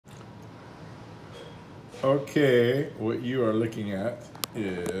Okay, what you are looking at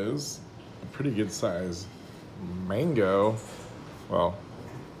is a pretty good size mango. Well,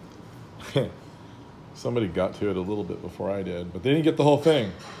 somebody got to it a little bit before I did, but they didn't get the whole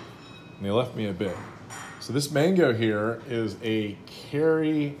thing, and they left me a bit. So this mango here is a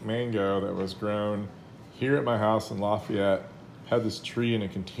Carrie mango that was grown here at my house in Lafayette. Had this tree in a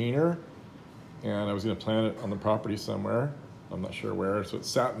container, and I was going to plant it on the property somewhere. I'm not sure where, so it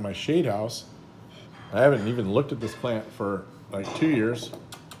sat in my shade house. I haven't even looked at this plant for like 2 years.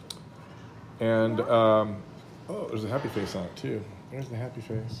 And, oh, there's a happy face on it too. There's the happy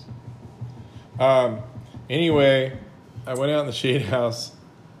face. Anyway, I went out in the shade house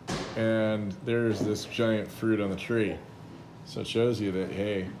and there's this giant fruit on the tree. So it shows you that,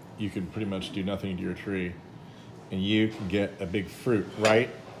 hey, you can pretty much do nothing to your tree and you can get a big fruit, right,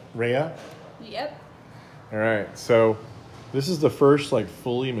 Rhea? Yep. All right, so this is the first like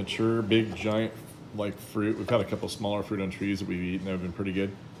fully mature, big, giant like fruit. We've had a couple smaller fruit on trees that we've eaten that have been pretty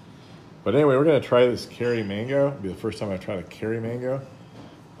good. But anyway, we're gonna try this Carrie mango. It'll be the first time I've tried a Carrie mango.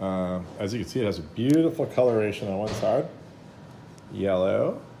 As you can see, it has a beautiful coloration on one side,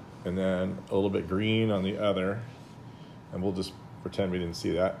 yellow, and then a little bit green on the other. And we'll just pretend we didn't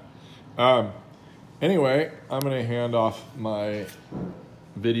see that. Anyway, I'm gonna hand off my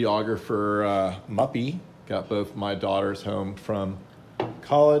videographer, Muppy. Got both my daughters home from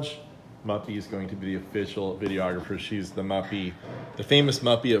college. Muppy is going to be the official videographer. She's the Muppy, the famous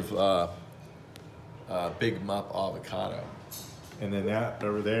Muppy of Big Mupp Avocado. And then that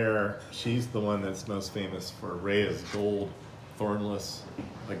over there, she's the one that's most famous for Rhea's gold thornless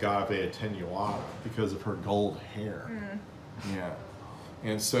agave attenuata because of her gold hair. Yeah.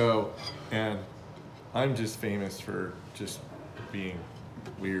 And so, and I'm just famous for just being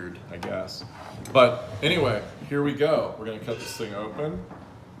weird, I guess. But anyway, here we go. We're gonna cut this thing open.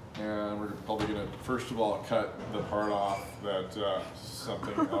 And we're probably gonna, first of all, cut the part off that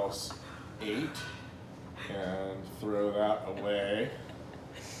something else ate and throw that away.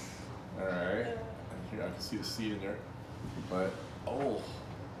 All right, and here I can see the seed in there. But, oh,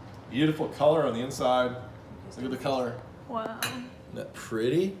 beautiful color on the inside. Look at the color. Wow. Isn't that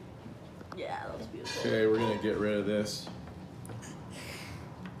pretty? Yeah, that was beautiful. Okay, we're gonna get rid of this.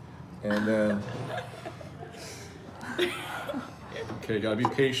 And then, okay, gotta be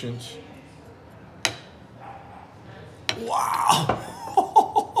patient.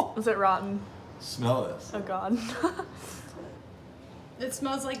 Wow! Was it rotten? Smell this. Oh God. It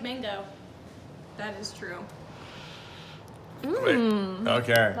smells like mango. That is true. Mmm.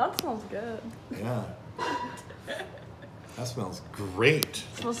 Okay. That smells good. Yeah. That smells great.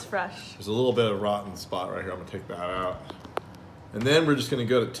 It smells fresh. There's a little bit of rotten spot right here. I'm gonna take that out. And then we're just gonna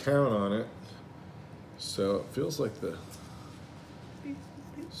go to town on it. So it feels like the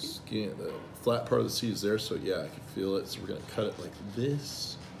skin, the flat part of the seed is there. So yeah, I can feel it. So we're gonna cut it like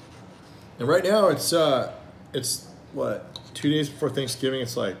this. And right now it's what, 2 days before Thanksgiving.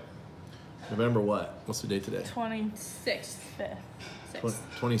 It's like November what? What's the date today? 26th.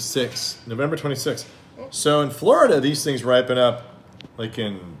 26th, November 26th. So in Florida, these things ripen up like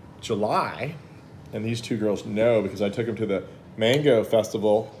in July. And these two girls know because I took them to the Mango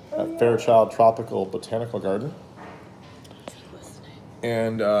Festival at Fairchild Tropical Botanical Garden.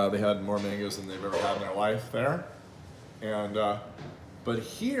 And they had more mangoes than they've ever had in their life there. And but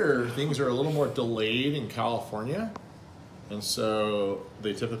here, things are a little more delayed in California. And so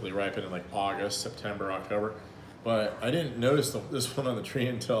they typically ripen in like August, September, October. But I didn't notice this one on the tree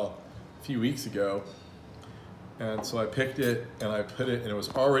until a few weeks ago. And so I picked it and I put it, and it was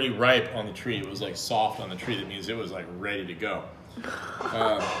already ripe on the tree. It was like soft on the tree. That means it was like ready to go.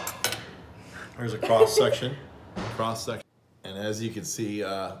 There's a cross section. And as you can see,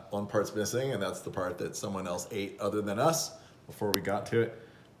 one part's missing, and that's the part that someone else ate other than us before we got to it.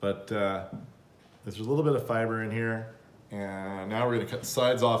 But there's a little bit of fiber in here. And now we're gonna cut the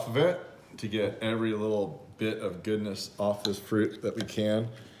sides off of it to get every little bit of goodness off this fruit that we can.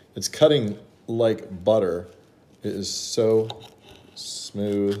 It's cutting like butter. It is so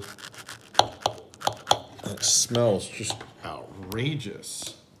smooth. And it smells just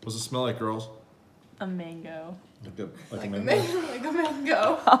outrageous. What's it smell like, girls? A mango. Like a mango? Like a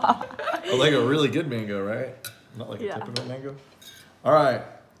mango. But like a really good mango, right? Not like a typical mango. All right,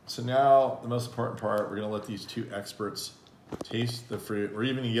 so now the most important part, we're gonna let these two experts taste the fruit. We're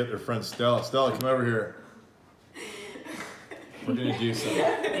even gonna get their friend Stella. Stella, come over here. We're gonna do some.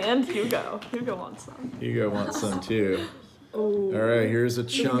 And Hugo. Hugo wants some. Hugo wants some too. Ooh. All right, here's a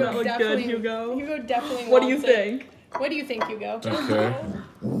chunk. Hugo look good, Hugo. Hugo definitely What do wants you think? What do you think, Hugo? Okay.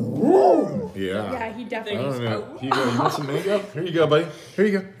 Yeah. Yeah, he definitely. I don't know. Hugo, you want some mango? Here you go, buddy. Here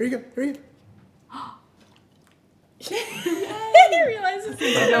you go. Here you go. Here you go. He realizes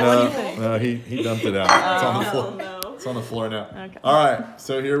he's Yeah, what do you think? No, he dumped it out. It's on the Oh, floor. no. It's on the floor now. Okay. All right,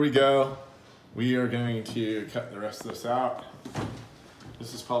 so here we go. We are going to cut the rest of this out.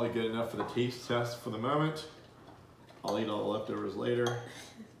 This is probably good enough for the taste test for the moment. I'll eat all the leftovers later.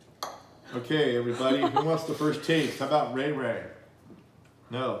 Okay, everybody, who wants the first taste? How about Ray Ray?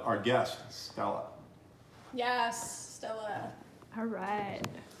 No, our guest, Stella. Yes, Stella. All right.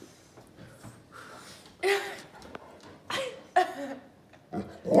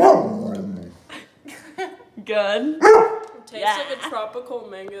 Good. Tastes like a tropical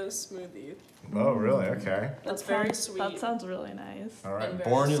mango smoothie. Oh, really? Okay. That's very sweet. That sounds really nice. All right, And very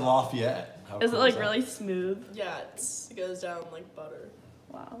born in soft. Lafayette. How Is it cool like that? really smooth? Yeah, it goes down like butter.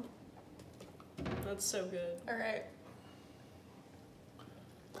 Wow. That's so good. All right.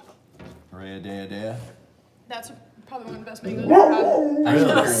 Ray-a-day-a-day. That's probably one of the best mangoes I've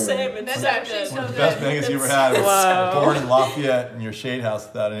had. Really? Same. It's That's so actually good. so One of the good. best mangoes you ever had. was Wow. Born in Lafayette in your shade house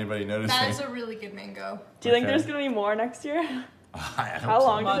without anybody noticing. That is a really good mango. Do you think Okay. there's gonna be more next year? I hope How so.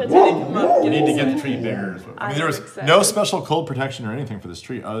 long But did did it it take? come up? You need to get the tree bigger. is what- I I'm mean, there was excited. no special cold protection or anything for this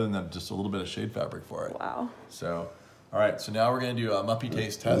tree other than just a little bit of shade fabric for it. Wow. So, all right, so now we're going to do a Muppy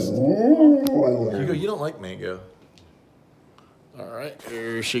taste test. Hugo, you don't like mango. All right,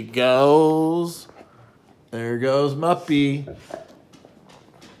 here she goes. There goes Muppy.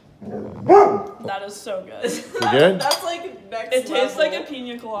 That is so good. You good? That's like next It tastes level. like a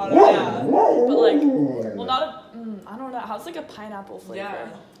pina colada. Yeah. But like, well, not a. I don't know. It has like a pineapple flavor. Yeah.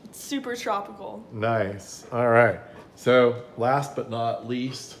 It's super tropical. Nice. All right. So, last but not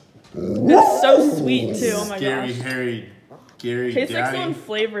least, It's so sweet too. Oh my Scary gosh. Harry, Gary Tastes like Daddy. someone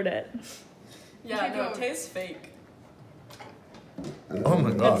flavored it. Yeah, no, it tastes fake. Oh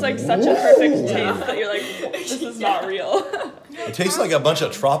my god. It's like such a perfect taste that you're like, this is not real. It tastes like a bunch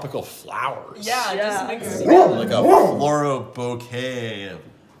of tropical flowers. Yeah, it Yeah. just makes it together. Like a floral bouquet.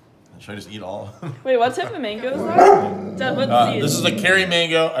 Should I just eat all of them? Wait, what type of mango is that? Dad, what seeds? This is a Carrie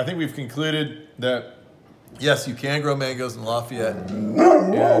mango. I think we've concluded that, yes, you can grow mangoes in Lafayette.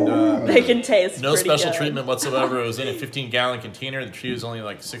 And They can taste no pretty special good. treatment whatsoever. It was in a 15-gallon container. The tree was only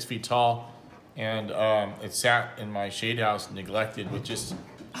like 6 feet tall. And it sat in my shade house neglected with just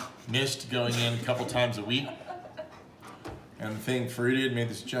mist going in a couple times a week. And the thing fruited, made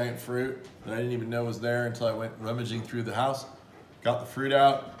this giant fruit that I didn't even know was there until I went rummaging through the house. Got the fruit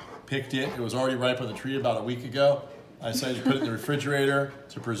out, picked it. It was already ripe on the tree about a week ago. I decided to put it in the refrigerator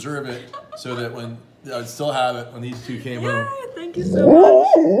to preserve it so that when I'd still have it when these two came home. Yay, thank you so much.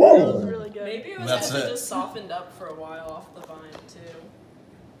 That was really good. Maybe it was That's also it. just softened up for a while off the vine too.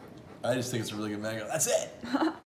 I just think it's a really good mango. That's it.